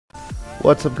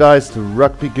What's up guys, the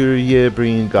Rugby Guru here,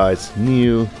 bringing you guys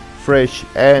new, fresh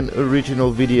and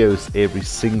original videos every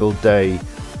single day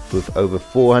with over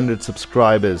 400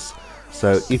 subscribers.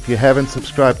 So if you haven't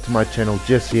subscribed to my channel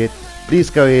just yet,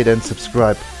 please go ahead and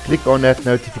subscribe. Click on that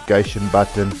notification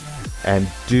button and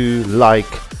do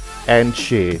like and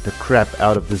share the crap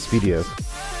out of this video.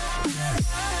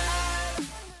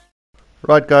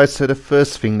 Right guys, so the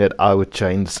first thing that I would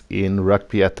change in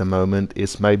rugby at the moment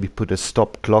is maybe put a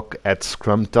stop clock at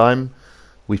scrum time.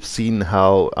 We've seen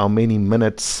how many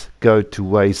minutes go to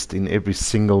waste in every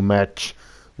single match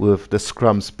with the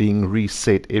scrums being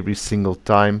reset every single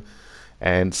time,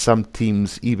 and some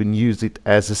teams even use it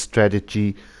as a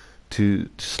strategy to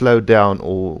slow down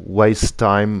or waste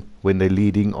time when they're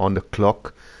leading on the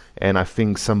clock. And I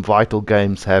think some vital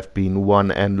games have been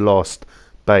won and lost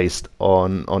based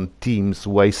on teams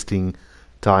wasting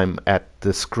time at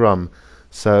the scrum.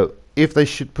 So if they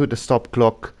should put a stop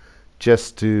clock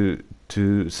just to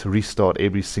restart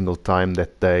every single time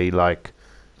that they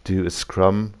do a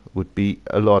scrum, would be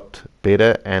a lot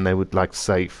better, and they would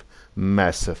save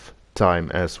massive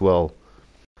time as well.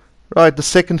 Right, the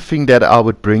second thing that I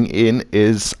would bring in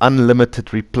is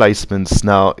unlimited replacements.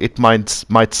 Now it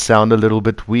might sound a little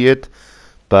bit weird,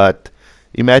 but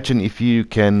imagine if you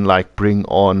can bring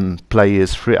on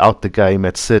players throughout the game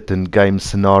at certain game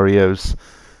scenarios.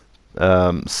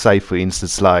 Say for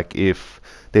instance, if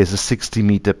there's a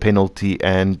 60-meter penalty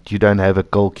and you don't have a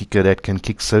goal kicker that can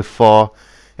kick so far,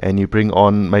 and you bring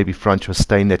on maybe Francois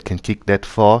Steyn that can kick that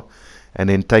far, and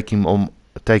then take him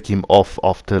off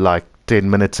after 10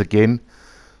 minutes again.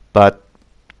 But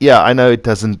yeah, I know it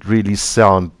doesn't really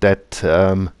sound that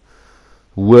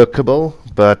workable,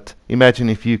 but imagine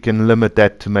if you can limit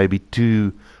that to maybe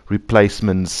 2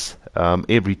 replacements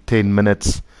every 10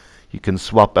 minutes. You can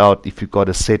swap out if you've got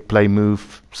a set play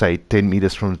move, say 10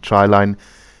 meters from the try line,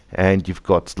 and you've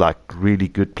got really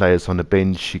good players on the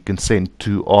bench. You can send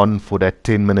 2 on for that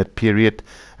 10-minute period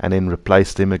and then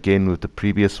replace them again with the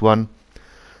previous one.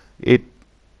 It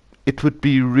would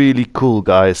be really cool,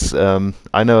 guys.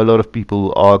 I know a lot of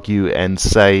people argue and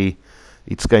say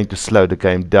it's going to slow the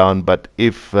game down, but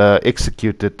if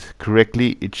executed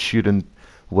correctly, it shouldn't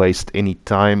waste any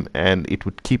time, and it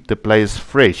would keep the players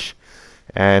fresh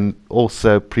and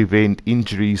also prevent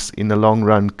injuries in the long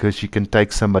run, because you can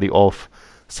take somebody off,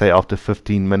 say after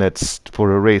 15 minutes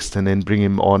for a rest, and then bring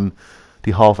him on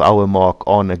the half-hour mark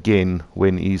on again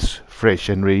when he's fresh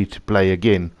and ready to play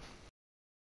again.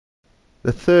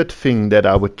 The third thing that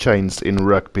I would change in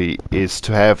rugby is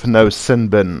to have no sin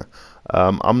bin.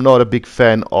 I'm not a big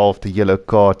fan of the yellow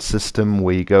card system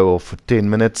where you go off for 10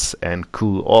 minutes and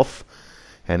cool off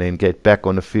and then get back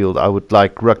on the field. I would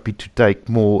like rugby to take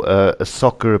more a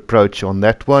soccer approach on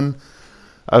that one,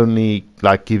 only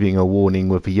giving a warning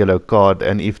with a yellow card,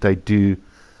 and if they do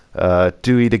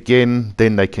it again,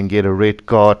 then they can get a red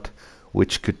card,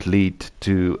 which could lead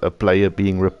to a player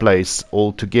being replaced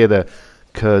altogether,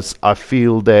 because I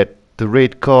feel that the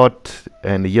red card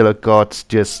and the yellow cards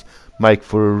just make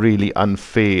for a really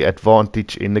unfair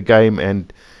advantage in the game,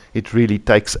 and it really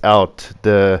takes out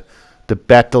the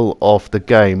battle of the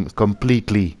game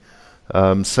completely.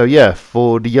 So yeah,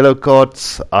 for the yellow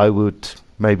cards, I would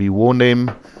maybe warn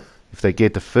them. If they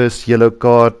get the first yellow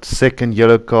card, second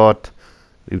yellow card,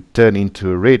 it would turn into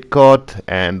a red card,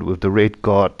 and with the red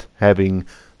card having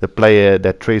the player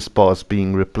that trespassed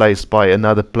being replaced by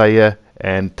another player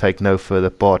and take no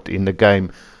further part in the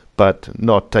game, but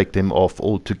not take them off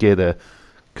altogether,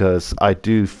 because I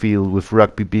do feel with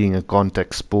rugby being a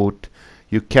contact sport,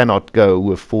 you cannot go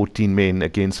with 14 men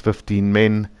against 15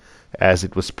 men, as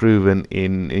it was proven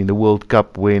in the World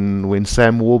Cup when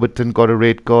Sam Warburton got a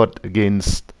red card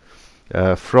against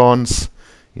France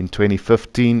in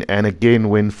 2015, and again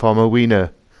when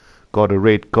Famawina got a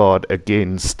red card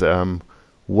against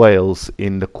Wales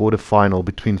in the quarterfinal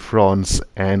between France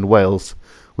and Wales,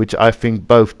 which I think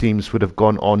both teams would have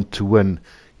gone on to win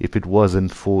if it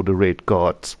wasn't for the red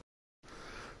cards.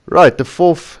 Right, the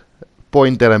fourth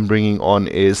point that I'm bringing on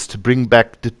is to bring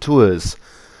back the tours.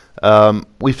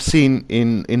 We've seen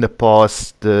in the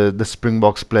past the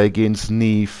Springboks play against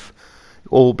Neath,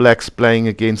 All Blacks playing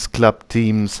against club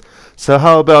teams. So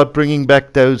how about bringing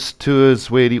back those tours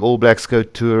where the All Blacks go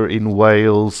tour in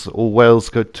Wales or Wales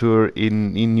go tour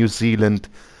in New Zealand?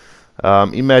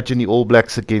 Imagine the All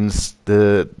Blacks against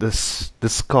the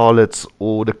Scarlets,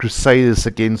 or the Crusaders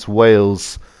against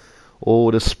Wales,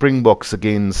 or the Springboks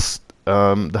against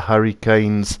the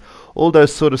Hurricanes, all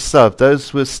those sort of stuff.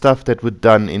 Those were stuff that were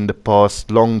done in the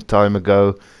past, long time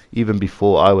ago, even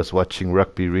before I was watching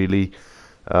rugby really.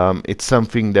 It's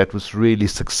something that was really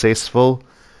successful,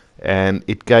 and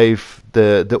it gave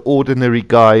the ordinary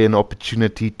guy an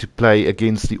opportunity to play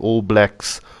against the All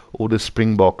Blacks or the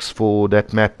Springboks, for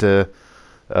that matter,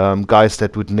 guys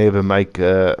that would never make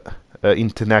a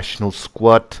international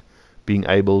squad, being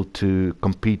able to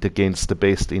compete against the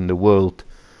best in the world.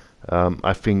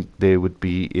 I think there would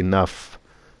be enough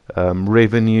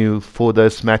revenue for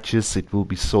those matches. It will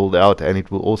be sold out, and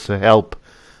it will also help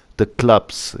the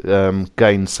clubs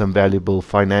gain some valuable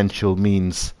financial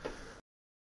means.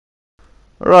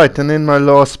 Alright, and then my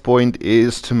last point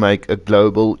is to make a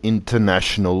global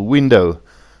international window.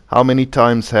 How many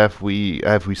times have we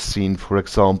seen, for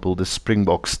example, the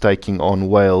Springboks taking on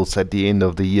Wales at the end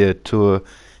of the year tour,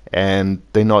 and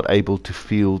they're not able to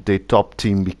field their top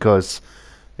team because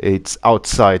it's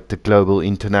outside the global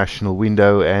international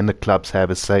window and the clubs have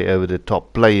a say over the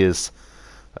top players.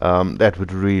 That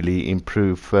would really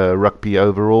improve rugby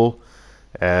overall,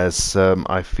 as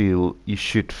I feel you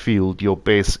should field your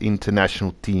best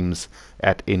international teams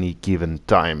at any given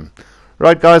time.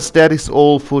 Right guys, that is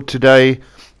all for today.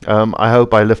 I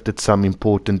hope I lifted some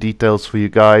important details for you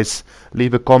guys.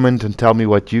 Leave a comment and tell me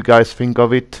what you guys think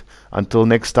of it. Until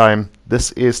next time,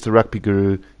 this is the Rugby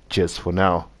Guru. Cheers for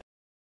now.